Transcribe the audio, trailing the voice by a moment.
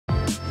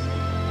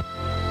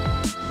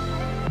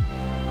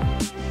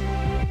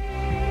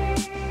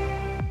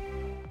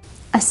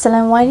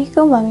আসসালামু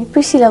আলাইকুম, আমি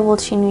প্রিসিলা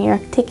বলছি নিউ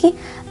ইয়র্ক থেকে।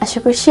 আশা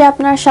করছি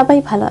আপনারা সবাই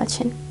ভালো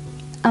আছেন।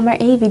 আমার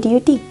এই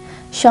ভিডিওটি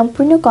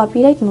সম্পূর্ণ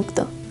কপিরাইট মুক্ত।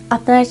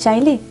 আপনারা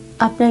চাইলে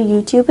আপনার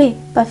ইউটিউবে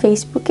বা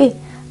ফেসবুকে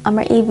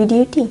আমার এই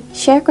ভিডিওটি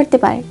শেয়ার করতে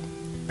পারেন।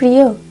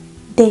 প্রিয়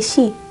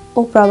দেশি ও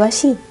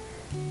প্রবাসী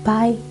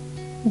ভাই,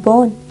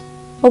 বোন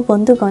ও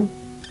বন্ধুগণ,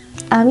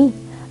 আমি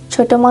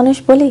ছোট মানুষ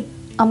বলে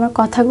আমার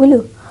কথাগুলো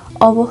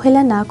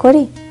অবহেলা না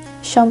করে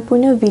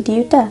সম্পূর্ণ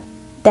ভিডিওটা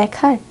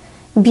দেখার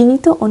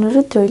বিনীত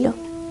অনুরোধ রইল।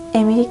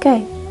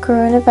 আমেরিকায়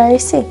করোনা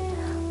ভাইরাসে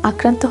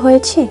আক্রান্ত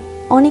হয়েছে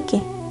অনেকে,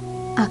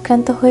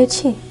 আক্রান্ত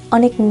হয়েছে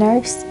অনেক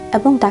নার্স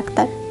এবং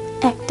ডাক্তার।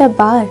 একটা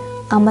বার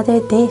আমাদের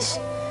দেশ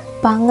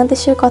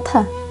বাংলাদেশের কথা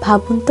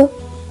ভাবুন তো।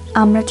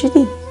 আমরা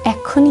যদি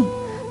এখনই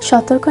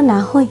সতর্ক না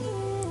হই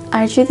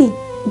আর যদি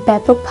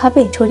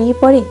ব্যাপকভাবে ছড়িয়ে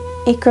পড়ে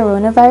এই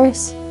করোনা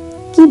ভাইরাস,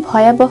 কি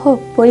ভয়াবহ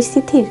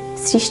পরিস্থিতির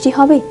সৃষ্টি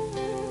হবে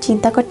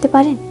চিন্তা করতে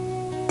পারেন।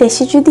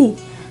 দেশে যদি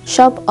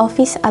সব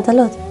অফিস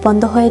আদালত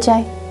বন্ধ হয়ে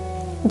যায়,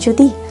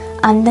 যদি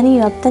আমদানি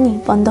রপ্তানি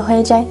বন্ধ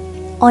হয়ে যায়,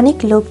 অনেক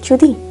লোক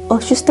যদি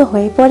অসুস্থ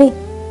হয়ে পড়ে,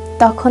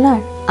 তখন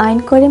আর আইন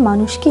করে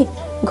মানুষকে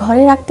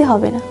ঘরে রাখতে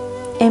হবে না।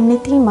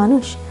 এমনিতেই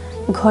মানুষ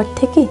ঘর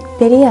থেকে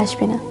বেরিয়ে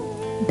আসবে না।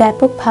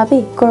 ব্যাপকভাবে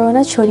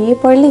করোনা ছড়িয়ে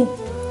পড়লে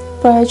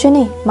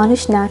প্রয়োজনে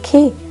মানুষ না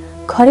খেয়ে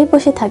ঘরে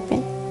বসে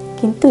থাকবেন,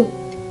 কিন্তু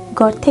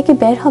ঘর থেকে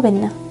বের হবেন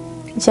না,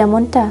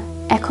 যেমনটা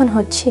এখন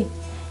হচ্ছে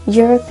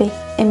ইউরোপে,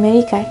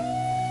 আমেরিকায়।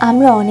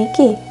 আমরা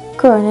অনেকে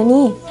করোনা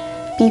নিয়ে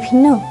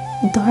বিভিন্ন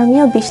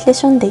ধর্মীয়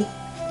বিশ্লেষণ দেই।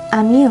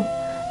 আমিও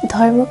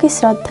ধর্মকে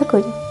শ্রদ্ধা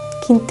করি,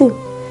 কিন্তু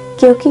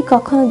কেউ কি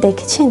কখনো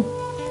দেখেছেন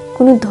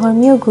কোনো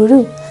ধর্মীয় গুরু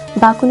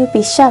বা কোনো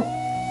পিসাব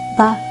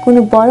বা কোনো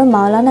বড়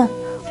মাওলানা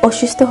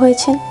অসুস্থ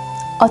হয়েছেন,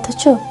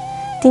 অথচ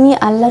তিনি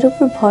আল্লাহর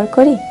উপর ভর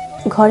করে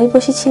ঘরে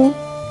বসেছিলেন,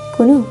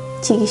 কোনো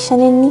চিকিৎসা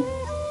নেননি?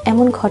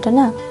 এমন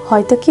ঘটনা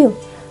হয়তো কেউ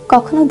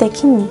কখনো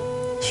দেখেননি।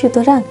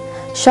 সুতরাং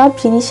সব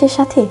জিনিসের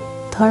সাথে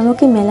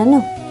ধর্মকে মেলানো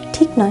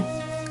ঠিক নয়।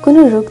 কোনো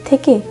রোগ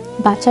থেকে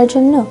বাঁচার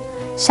জন্য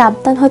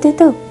সাবধান হতে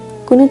তো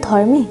কোনো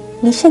ধর্মে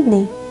নিষেধ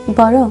নেই,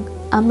 বরং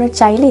আমরা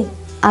চাইলে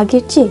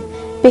আগের চেয়ে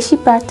বেশি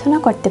প্রার্থনা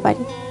করতে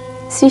পারি।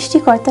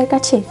 সৃষ্টিকর্তার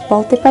কাছে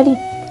বলতে পারি,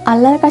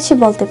 আল্লাহর কাছে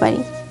বলতে পারি,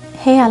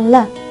 হে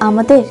আল্লাহ,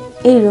 আমাদের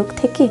এই রোগ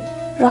থেকে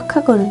রক্ষা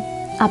করুন।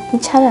 আপনি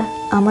ছাড়া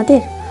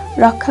আমাদের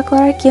রক্ষা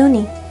করার কেউ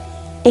নেই।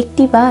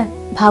 একটি বার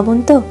ভাবুন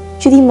তো,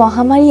 যদি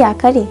মহামারী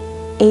আকারে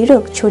এই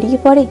রোগ ছড়িয়ে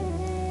পড়ে,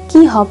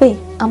 কি হবে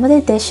আমাদের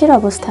দেশের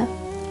অবস্থা?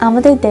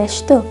 আমাদের দেশ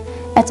তো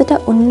এতটা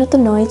উন্নত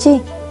নয় যে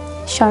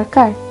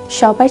সরকার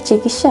সবার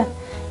চিকিৎসা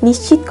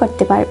নিশ্চিত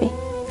করতে পারবে।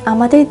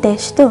 আমাদের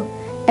দেশ তো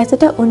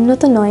এতটা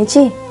উন্নত নয়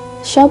যে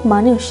সব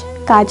মানুষ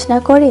কাজ না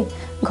করে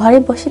ঘরে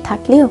বসে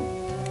থাকলেও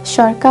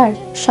সরকার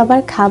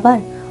সবার খাবার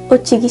ও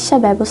চিকিৎসা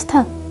ব্যবস্থা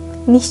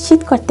নিশ্চিত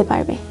করতে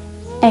পারবে।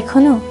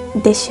 এখনও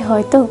দেশে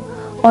হয়তো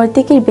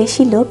অর্ধেকের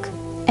বেশি লোক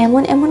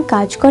এমন এমন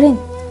কাজ করেন,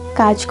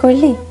 কাজ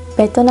করলে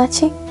বেতন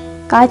আছে,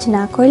 কাজ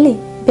না করলে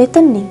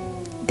বেতন নেই।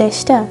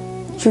 দেশটা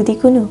যদি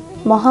কোনো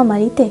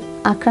মহামারীতে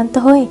আক্রান্ত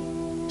হয়ে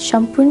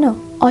সম্পূর্ণ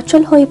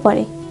অচল হয়ে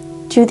পড়ে,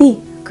 যদি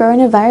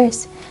করোনা ভাইরাস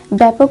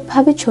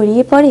ব্যাপকভাবে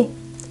ছড়িয়ে পড়ে,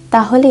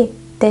 তাহলে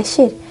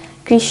দেশের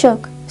কৃষক,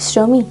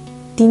 শ্রমিক,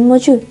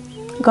 দিনমজুর,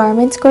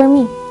 গার্মেন্টস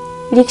কর্মী,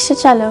 রিক্সা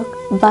চালক,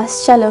 বাস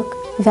চালক,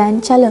 ভ্যান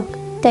চালক,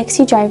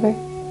 ট্যাক্সি ড্রাইভার,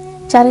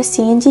 যারা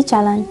সিএনজি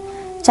চালান,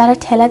 যারা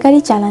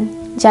ঠেলাগাড়ি চালান,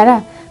 যারা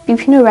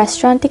বিভিন্ন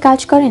রেস্টুরেন্টে কাজ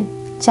করেন,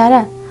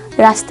 যারা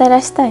রাস্তায়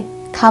রাস্তায়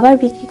খাবার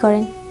বিক্রি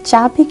করেন,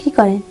 চা বিক্রি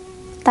করেন,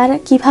 তারা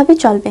কিভাবে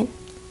চলবেন?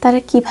 তারা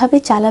কিভাবে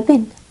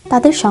চালাবেন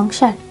তাদের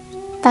সংসার?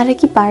 তারা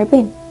কি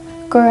পারবেন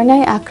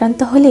করোনায় আক্রান্ত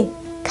হলে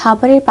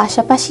খাবারের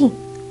পাশাপাশি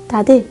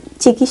তাদের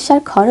চিকিৎসার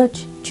খরচ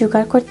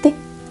জোগাড় করতে?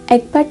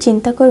 একবার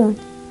চিন্তা করুন,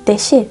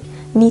 দেশের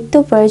নিত্য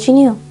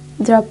প্রয়োজনীয়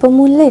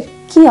দ্রব্যমূল্যের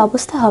কি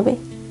অবস্থা হবে।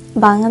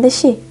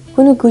 বাংলাদেশে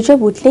কোনো গুজব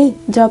উঠলেই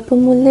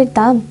দ্রব্যমূল্যের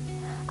দাম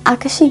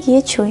আকাশে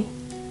গিয়ে ছোঁয়।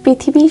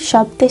 পৃথিবীর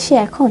সব দেশে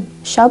এখন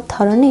সব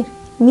ধরনের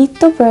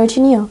নিত্য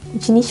প্রয়োজনীয়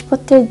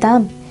জিনিসপত্রের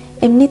দাম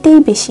এমনিতেই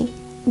বেশি।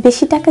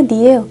 বেশি টাকা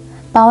দিয়েও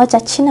পাওয়া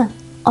যাচ্ছে না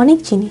অনেক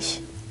জিনিস,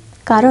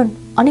 কারণ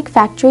অনেক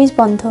ফ্যাক্টরিজ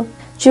বন্ধ,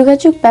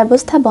 যোগাযোগ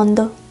ব্যবস্থা বন্ধ।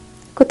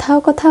 কোথাও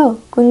কোথাও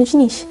কোনো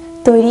জিনিস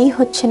তৈরিই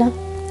হচ্ছে না,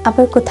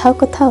 আবার কোথাও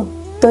কোথাও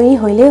তৈরি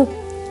হইলেও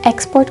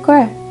এক্সপোর্ট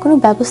করার কোনো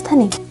ব্যবস্থা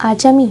নেই। আজ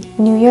আমি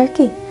নিউ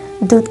ইয়র্কে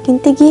দুধ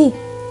কিনতে গিয়ে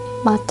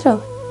মাত্র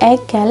 1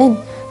 গ্যালন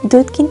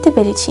দুধ কিনতে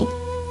পেরেছি,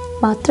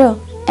 মাত্র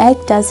 1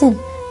 ডজন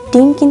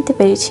ডিম কিনতে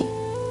পেরেছি,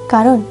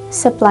 কারণ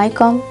সাপ্লাই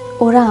কম।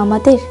 ওরা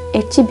আমাদের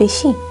এর চেয়ে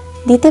বেশি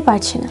দিতে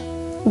পারছে না।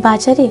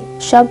 বাজারে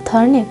সব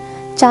ধরনের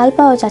চাল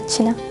পাওয়া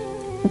যাচ্ছে না,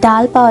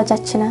 ডাল পাওয়া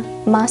যাচ্ছে না,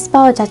 মাছ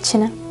পাওয়া যাচ্ছে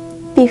না।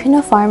 বিভিন্ন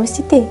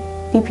ফার্মেসিতে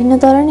বিভিন্ন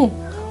ধরনের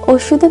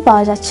ওষুধও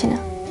পাওয়া যাচ্ছে না।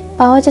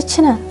 পাওয়া যাচ্ছে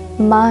না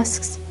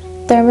মাস্ক,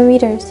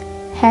 থার্মোমিটার্স,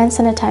 হ্যান্ড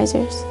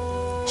স্যানিটাইজার্স।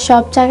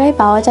 সব জায়গায়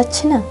পাওয়া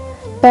যাচ্ছে না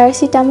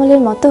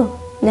প্যারাসিটামলের মতো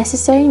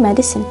নেসেসারি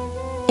মেডিসিন।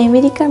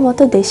 আমেরিকার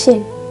মতো দেশে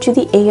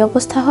যদি এই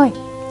অবস্থা হয়,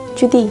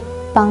 যদি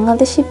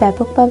বাংলাদেশে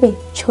ব্যাপকভাবে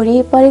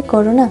ছড়িয়ে পড়ে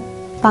করোনা,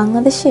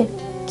 বাংলাদেশের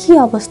কি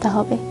অবস্থা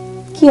হবে?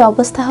 কি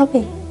অবস্থা হবে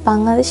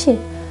বাংলাদেশের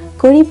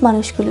গরিব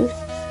মানুষগুলোর?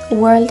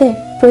 ওয়ার্ল্ডের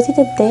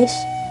প্রতিটা দেশ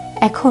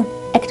এখন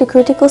একটা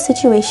ক্রিটিক্যাল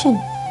সিচুয়েশন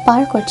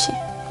পার করছে।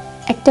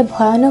 একটা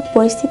ভয়ানক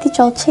পরিস্থিতি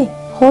চলছে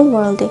হোল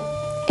ওয়ার্ল্ডে।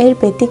 এর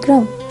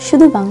ব্যতিক্রম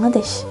শুধু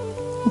বাংলাদেশ।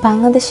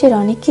 বাংলাদেশের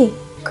অনেকে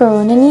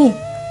করোনা নিয়ে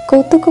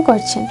কৌতুকও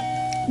করছেন,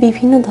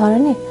 বিভিন্ন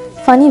ধরনের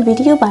ফানি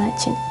ভিডিও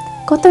বানাচ্ছেন।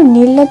 কত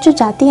নির্লজ্জ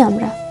জাতি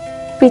আমরা।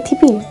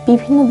 পৃথিবীর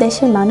বিভিন্ন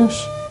দেশের মানুষ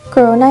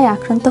করোনায়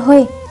আক্রান্ত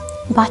হয়ে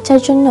বাঁচার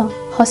জন্য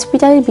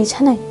হসপিটালের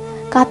বিছানায়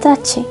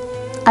কাতরাচ্ছে,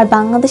 আর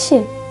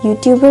বাংলাদেশের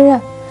ইউটিউবাররা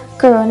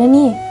করোনা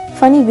নিয়ে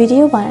ফানি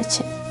ভিডিও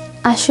বানাচ্ছেন।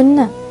 আসুন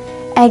না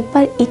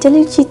একবার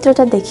ইটালির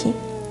চিত্রটা দেখি।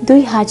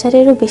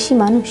 2000-এরও বেশি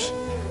মানুষ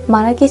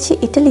মারা গেছে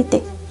ইটালিতে।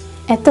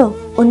 এত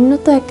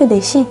উন্নত একটা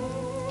দেশে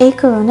এই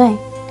করোনায়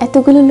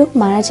এতগুলো লোক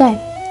মারা যায়।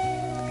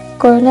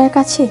 করোনার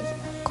কাছে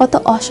কত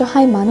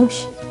অসহায় মানুষ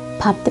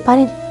ভাবতে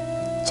পারেন।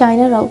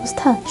 চায়নার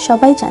অবস্থা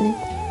সবাই জানেন,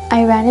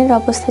 আইরানের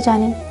অবস্থা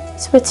জানেন,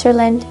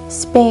 সুইজারল্যান্ড,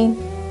 স্পেন,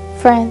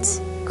 ফ্রান্স,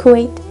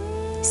 কুয়েত,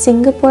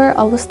 সিঙ্গাপুরের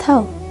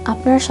অবস্থাও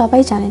আপনারা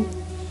সবাই জানেন।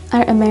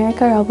 আর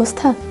আমেরিকার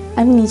অবস্থা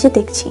আমি নিজে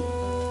দেখছি।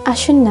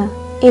 আসুন না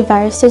এই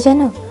ভাইরাসটা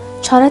যেন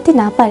ছড়াতে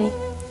না পারে,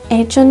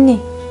 এর জন্যে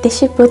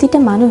দেশের প্রতিটা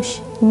মানুষ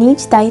নিজ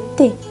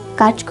দায়িত্বে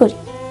কাজ করি।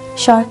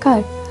 সরকার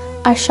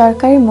আর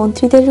সরকারের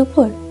মন্ত্রীদের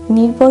উপর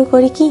নির্ভর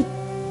করে কি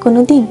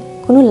কোনোদিন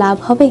কোনো লাভ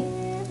হবে?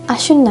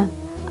 আসুন না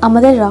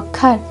আমাদের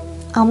রক্ষার,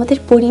 আমাদের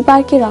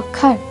পরিবারকে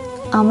রক্ষার,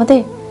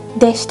 আমাদের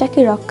দেশটাকে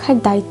রক্ষার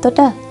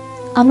দায়িত্বটা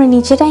আমরা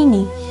নিজেরাই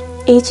নিই।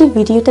 এই যে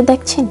ভিডিওটা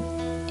দেখছেন,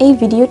 এই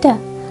ভিডিওটা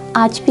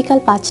আজ বিকাল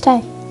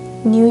 5টায়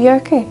নিউ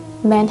ইয়র্কের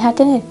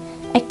ম্যানহাটনের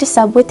একটা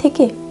সাবওয়ে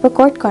থেকে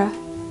রেকর্ড করা।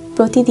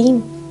 প্রতিদিন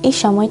এই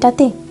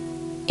সময়টাতে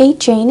এই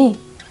ট্রেনে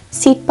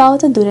সিট পাওয়া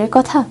তো দূরের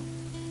কথা,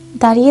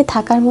 দাঁড়িয়ে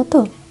থাকার মতো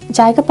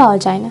জায়গা পাওয়া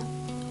যায় না।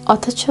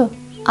 অথচ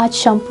আজ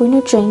সম্পূর্ণ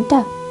ট্রেনটা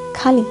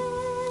খালি।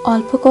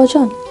 অল্প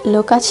কজন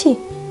লোক আছে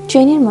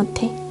ট্রেনের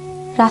মধ্যে।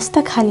 রাস্তা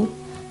খালি,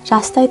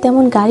 রাস্তায়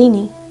তেমন গাড়ি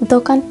নেই,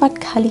 দোকানপাট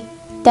খালি,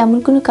 তেমন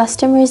কোনো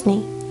কাস্টমার্স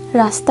নেই,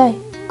 রাস্তায়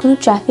কোনো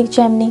ট্রাফিক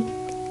জ্যাম নেই।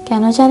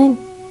 কেন জানেন?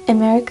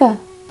 আমেরিকা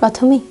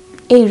প্রথমে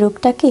এই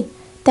রোগটাকে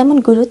তেমন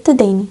গুরুত্ব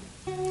দেয়নি,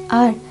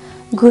 আর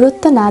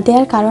গুরুত্ব না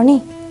দেওয়ার কারণে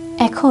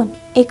এখন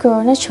এই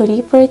করোনা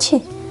ছড়িয়ে পড়েছে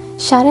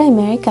সারা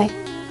আমেরিকায়।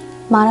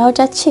 মারাও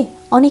যাচ্ছে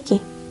অনেকে,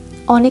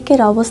 অনেকের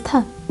অবস্থা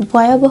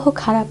ভয়াবহ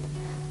খারাপ,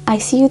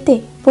 আইসিইউতে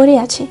পড়ে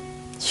আছে।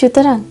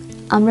 সুতরাং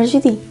আমরা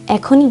যদি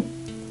এখনই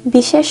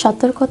বিশেষ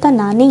সতর্কতা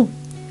না নিই,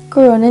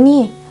 করোনা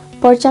নিয়ে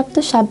পর্যাপ্ত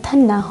সাবধান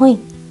না হই,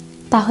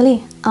 তাহলে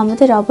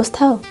আমাদের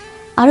অবস্থাও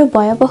আরও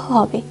ভয়াবহ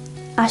হবে।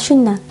 আসুন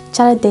না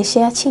যারা দেশে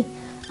আছি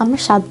আমরা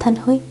সাবধান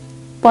হই,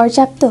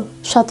 পর্যাপ্ত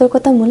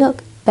সতর্কতামূলক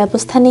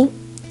ব্যবস্থা নেই।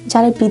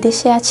 যারা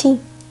বিদেশে আছি,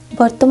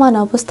 বর্তমান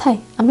অবস্থায়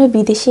আমরা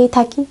বিদেশেই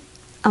থাকি,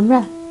 আমরা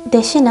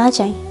দেশে না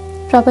যাই।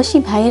 প্রবাসী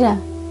ভাইয়েরা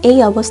এই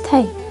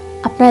অবস্থায়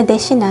আপনারা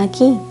দেশে না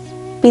গিয়ে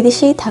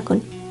বিদেশেই থাকুন।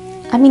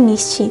 আমি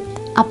নিশ্চিত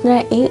আপনারা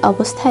এই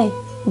অবস্থায়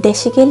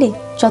দেশে গেলে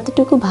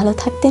যতটুকু ভালো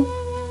থাকতেন,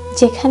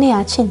 যেখানে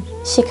আছেন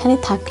সেখানে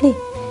থাকলে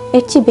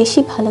এর চেয়ে বেশি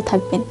ভালো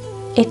থাকবেন,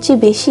 এর চেয়ে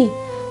বেশি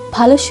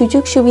ভালো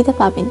সুযোগ সুবিধা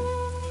পাবেন,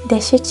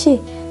 দেশের চেয়ে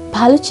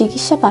ভালো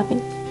চিকিৎসা পাবেন।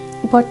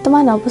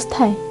 বর্তমান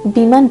অবস্থায়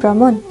বিমান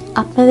ভ্রমণ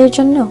আপনাদের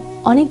জন্য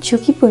অনেক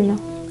ঝুঁকিপূর্ণ।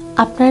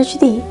 আপনারা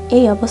যদি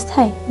এই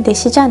অবস্থায়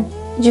দেশে যান,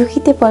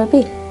 ঝুঁকিতে পড়বে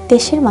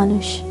দেশের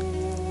মানুষ,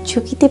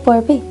 ঝুঁকিতে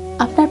পড়বে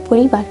আপনার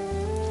পরিবার।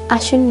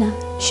 আসুন না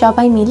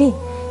সবাই মিলে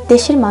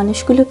দেশের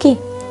মানুষগুলোকে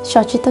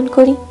সচেতন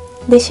করি,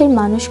 দেশের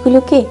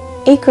মানুষগুলোকে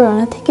এই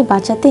করোনা থেকে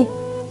বাঁচাতে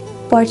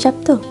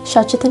পর্যাপ্ত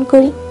সচেতন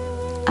করি।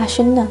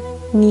 আসুন না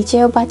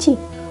নিজেও বাঁচি,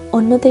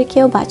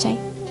 অন্যদেরকেও বাঁচাই।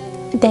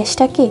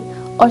 দেশটাকে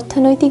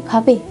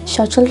অর্থনৈতিকভাবে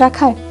সচল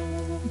রাখার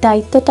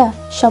দায়িত্বটা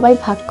সবাই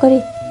ভাগ করে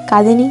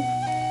কাঁধে নিই।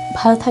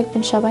 ভালো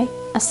থাকবেন সবাই।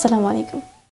 আসসালামু আলাইকুম।